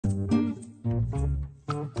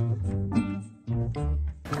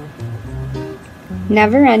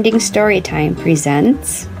Neverending Storytime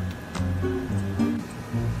presents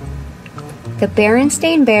The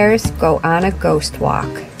Berenstain Bears Go on a Ghost Walk.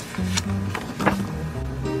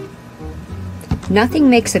 Nothing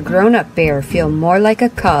makes a grown-up bear feel more like a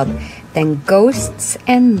cub than ghosts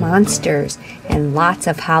and monsters and lots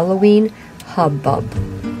of Halloween hubbub.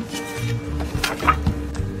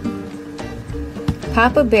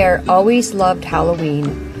 Papa Bear always loved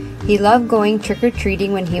Halloween. He loved going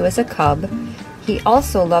trick-or-treating when he was a cub. He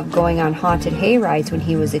also loved going on haunted hay rides when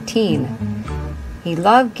he was a teen. He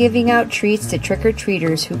loved giving out treats to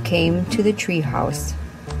trick-or-treaters who came to the treehouse.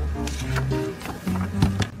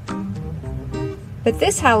 But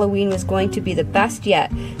this Halloween was going to be the best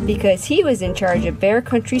yet, because he was in charge of Bear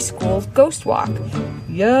Country School's Ghost Walk.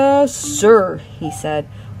 "Yes, sir," he said.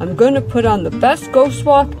 "I'm going to put on the best ghost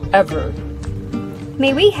walk ever."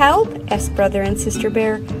 "May we help?" asked Brother and Sister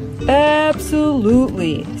Bear.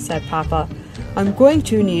 "Absolutely," said Papa. "I'm going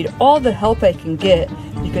to need all the help I can get,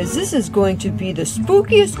 because this is going to be the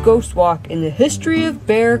spookiest ghost walk in the history of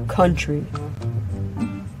Bear Country."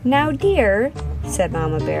 "Now, dear," said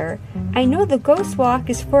Mama Bear, "I know the ghost walk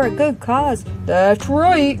is for a good cause." "That's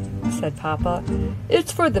right," said Papa.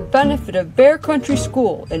 "It's for the benefit of Bear Country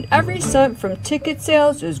School, and every cent from ticket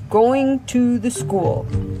sales is going to the school."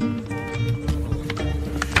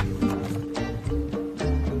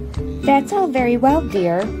 "That's all very well,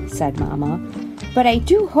 dear," said Mama, "but I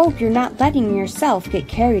do hope you're not letting yourself get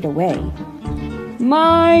carried away."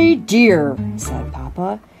 "My dear," said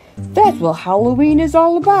Papa, "that's what Halloween is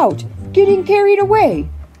all about, getting carried away.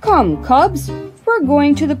 Come, cubs, we're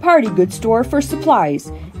going to the party goods store for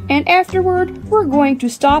supplies, and afterward we're going to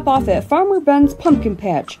stop off at Farmer Ben's pumpkin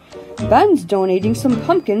patch. Ben's donating some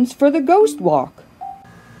pumpkins for the ghost walk."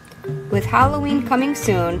 With Halloween coming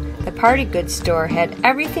soon, the party goods store had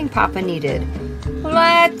everything Papa needed.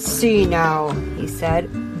 "Let's see now," he said.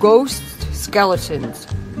 "Ghosts, skeletons,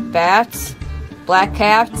 bats, black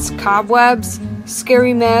cats, cobwebs,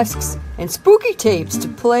 scary masks, and spooky tapes to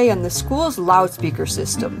play on the school's loudspeaker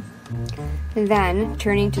system." And then,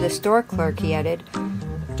 turning to the store clerk, he added,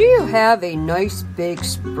 "Do you have a nice big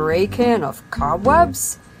spray can of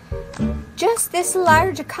cobwebs?" "Just this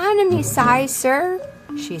large economy size, sir,"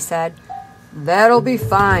 she said. "That'll be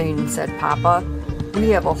fine," said Papa. "We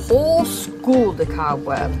have a whole school to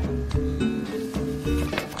cobweb."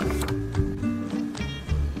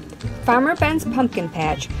 Farmer Ben's pumpkin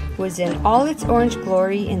patch was in all its orange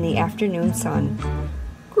glory in the afternoon sun.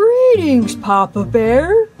 "Greetings, Papa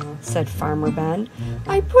Bear," said Farmer Ben.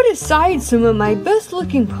 "I put aside some of my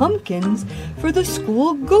best-looking pumpkins for the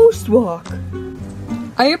school ghost walk."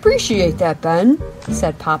 "I appreciate that, Ben,"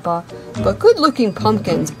 said Papa, "but good-looking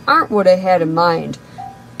pumpkins aren't what I had in mind.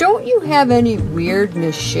 Don't you have any weird,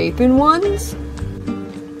 misshapen ones?"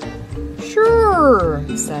 "Sure,"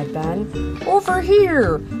 said Ben. "Over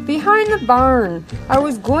here, behind the barn. I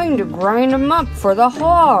was going to grind 'em up for the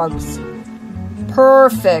hogs."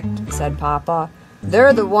 "Perfect," said Papa.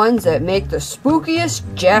 "They're the ones that make the spookiest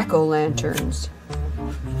jack-o'-lanterns."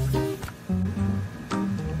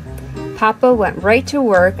 Papa went right to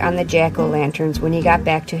work on the jack-o'-lanterns when he got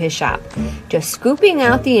back to his shop. Just scooping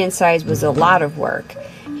out the insides was a lot of work.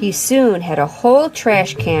 He soon had a whole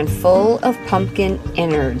trash can full of pumpkin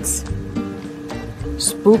innards.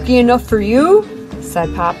 "Spooky enough for you?"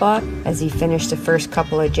 said Papa as he finished the first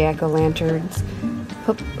couple of jack-o'-lanterns.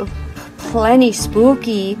 "Plenty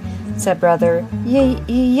spooky," said Brother.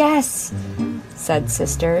 Yes," said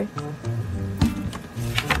Sister.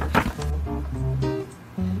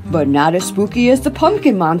 "But not as spooky as the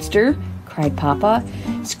pumpkin monster," cried Papa,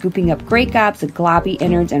 scooping up great gobs of globby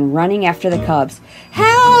innards and running after the cubs.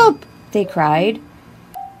 "Help!" they cried.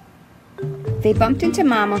 They bumped into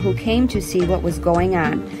Mama, who came to see what was going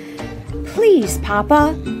on. "Please,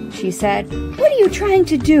 Papa," she said, "what are you trying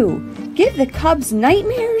to do? Give the cubs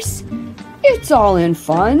nightmares?" "It's all in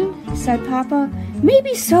fun," said Papa.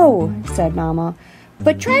 "Maybe so," said Mama.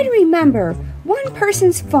 "But try to remember, one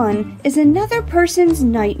person's fun is another person's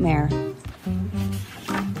nightmare."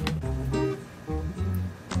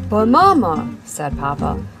 "But Mama," said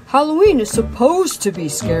Papa, "Halloween is supposed to be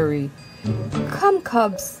scary." "Come,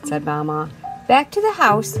 cubs," said Mama. "Back to the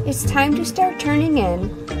house. It's time to start turning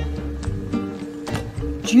in."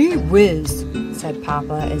 "Gee whiz," said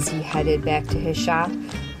Papa as he headed back to his shop.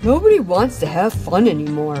 "Nobody wants to have fun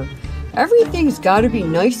anymore. Everything's got to be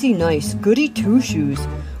nicey nice, goody two-shoes.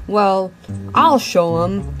 Well, I'll show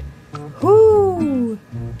 'em." "Whoo!"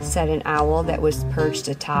 said an owl that was perched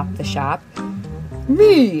atop the shop.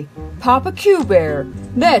 "Me, Papa Q Bear,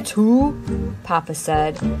 that's who," Papa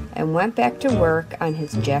said, and went back to work on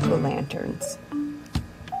his jack-o'-lanterns.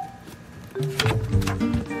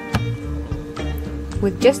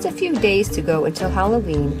 With just a few days to go until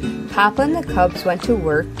Halloween, Papa and the Cubs went to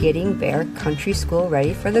work getting Bear Country School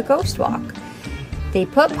ready for the ghost walk. They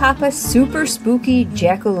put Papa's super spooky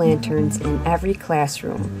jack-o'-lanterns in every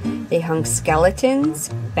classroom. They hung skeletons,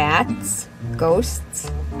 bats, ghosts,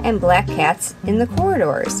 and black cats in the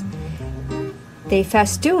corridors. They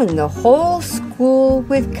festooned the whole school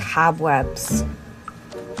with cobwebs.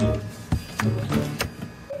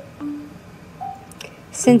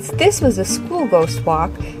 Since this was a school ghost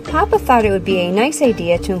walk, Papa thought it would be a nice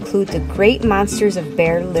idea to include the great monsters of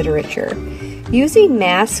bear literature. Using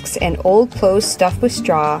masks and old clothes stuffed with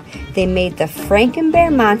straw, they made the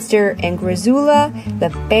Frankenbear monster and Grizzula the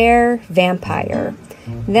bear vampire.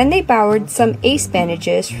 Then they borrowed some ace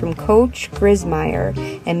bandages from Coach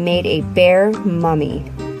Grismeyer and made a bear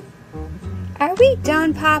mummy. "Are we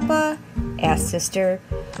done, Papa?" asked Sister.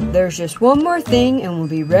 "There's just one more thing and we'll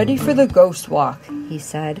be ready for the ghost walk," he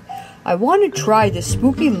said. "I want to try the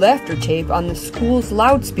spooky laughter tape on the school's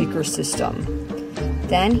loudspeaker system."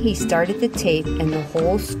 Then he started the tape and the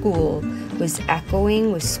whole school was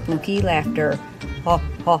echoing with spooky laughter. Ha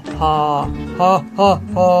ha ha, ha ha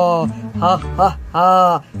ha, ha ha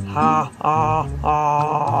ha, ha ha ha.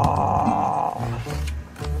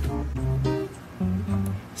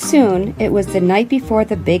 Soon, it was the night before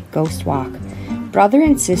the big ghost walk. Brother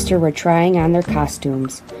and Sister were trying on their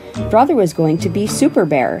costumes. Brother was going to be Super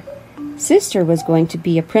Bear. Sister was going to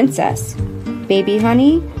be a princess. Baby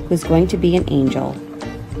Honey was going to be an angel.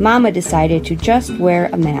 Mama decided to just wear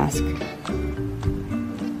a mask.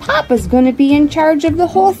 "Papa's going to be in charge of the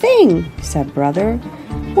whole thing," said Brother.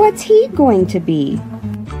 "What's he going to be?"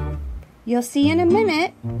 "You'll see in a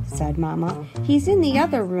minute," said Mama. "He's in the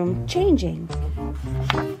other room changing."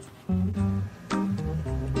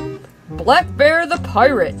 "Black Bear the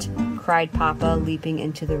pirate!" cried Papa, leaping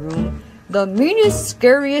into the room. "The meanest,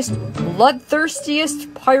 scariest,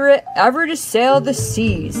 bloodthirstiest pirate ever to sail the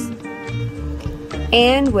seas."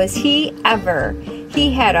 And was he ever?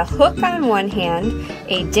 He had a hook on one hand,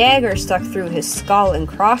 a dagger stuck through his skull and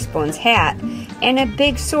crossbones hat, and a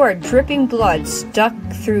big sword dripping blood stuck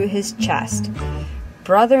through his chest.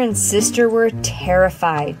 Brother and Sister were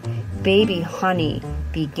terrified. Baby Honey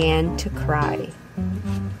began to cry.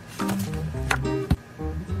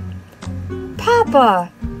 "Papa,"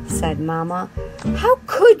 said Mama, "how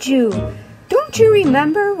could you? Don't you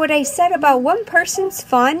remember what I said about one person's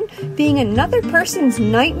fun being another person's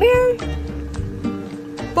nightmare?"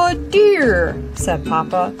 "But dear," said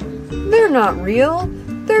Papa, "they're not real.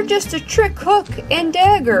 They're just a trick hook and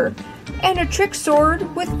dagger, and a trick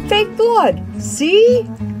sword with fake blood. See?"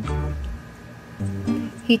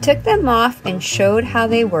 He took them off and showed how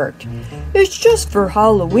they worked. "It's just for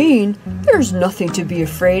Halloween. There's nothing to be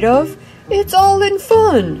afraid of. It's all in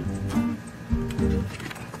fun."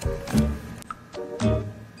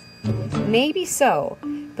 Maybe so,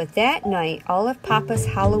 but that night all of Papa's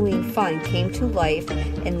Halloween fun came to life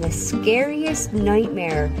in the scariest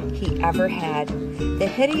nightmare he ever had. The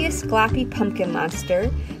hideous gloppy pumpkin monster,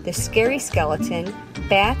 the scary skeleton,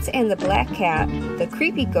 bats and the black cat, the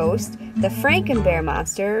creepy ghost, the Frankenbear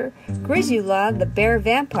monster, Grizzula the bear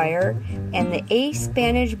vampire, and the ace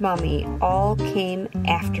bandage mummy all came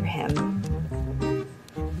after him.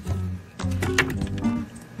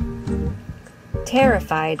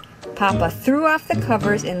 Terrified, Papa threw off the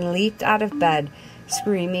covers and leaped out of bed,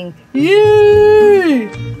 screaming, "Yay!"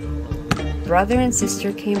 Brother and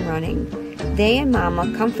Sister came running. They and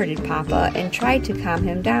Mama comforted Papa and tried to calm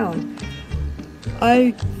him down.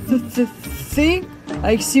 "I think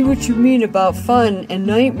I see what you mean about fun and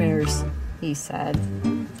nightmares," he said.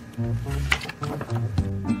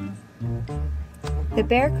 The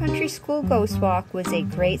Bear Country School Ghost Walk was a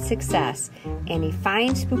great success, and a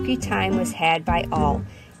fine spooky time was had by all,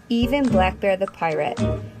 even Black Bear the pirate.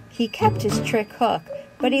 He kept his trick hook,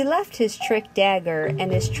 but he left his trick dagger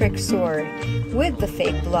and his trick sword, with the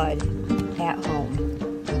fake blood, at home.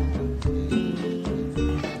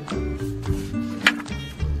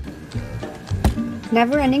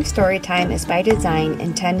 Neverending Storytime is by design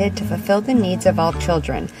intended to fulfill the needs of all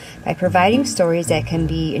children by providing stories that can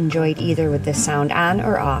be enjoyed either with the sound on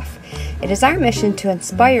or off. It is our mission to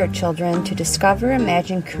inspire children to discover,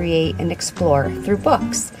 imagine, create, and explore through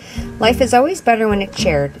books. Life is always better when it's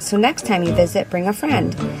shared, so next time you visit, bring a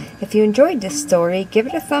friend. If you enjoyed this story, give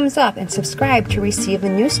it a thumbs up and subscribe to receive a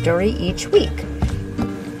new story each week.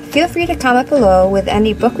 Feel free to comment below with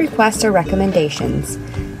any book requests or recommendations.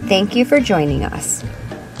 Thank you for joining us.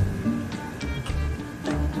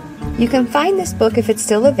 You can find this book if it's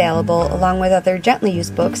still available, along with other gently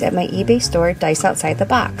used books at my eBay store, Dice Outside the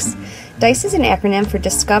Box. DICE is an acronym for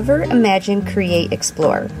Discover, Imagine, Create,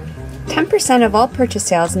 Explore. 10% of all purchase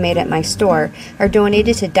sales made at my store are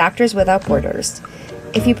donated to Doctors Without Borders.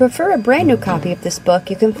 If you prefer a brand new copy of this book,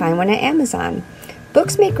 you can find one at Amazon.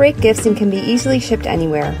 Books make great gifts and can be easily shipped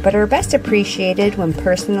anywhere, but are best appreciated when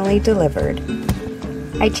personally delivered.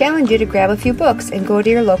 I challenge you to grab a few books and go to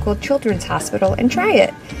your local children's hospital and try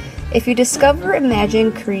it. If you discover,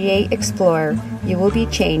 imagine, create, explore, you will be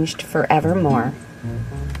changed forevermore.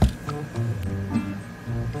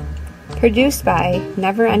 Produced by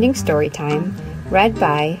Neverending Storytime, read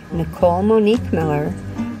by Nicole Monique Miller,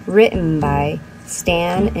 written by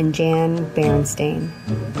Stan and Jan Berenstain.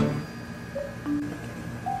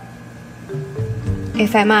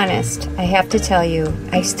 If I'm honest, I have to tell you,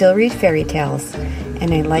 I still read fairy tales,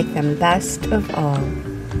 and I like them best of all.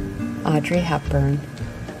 Audrey Hepburn.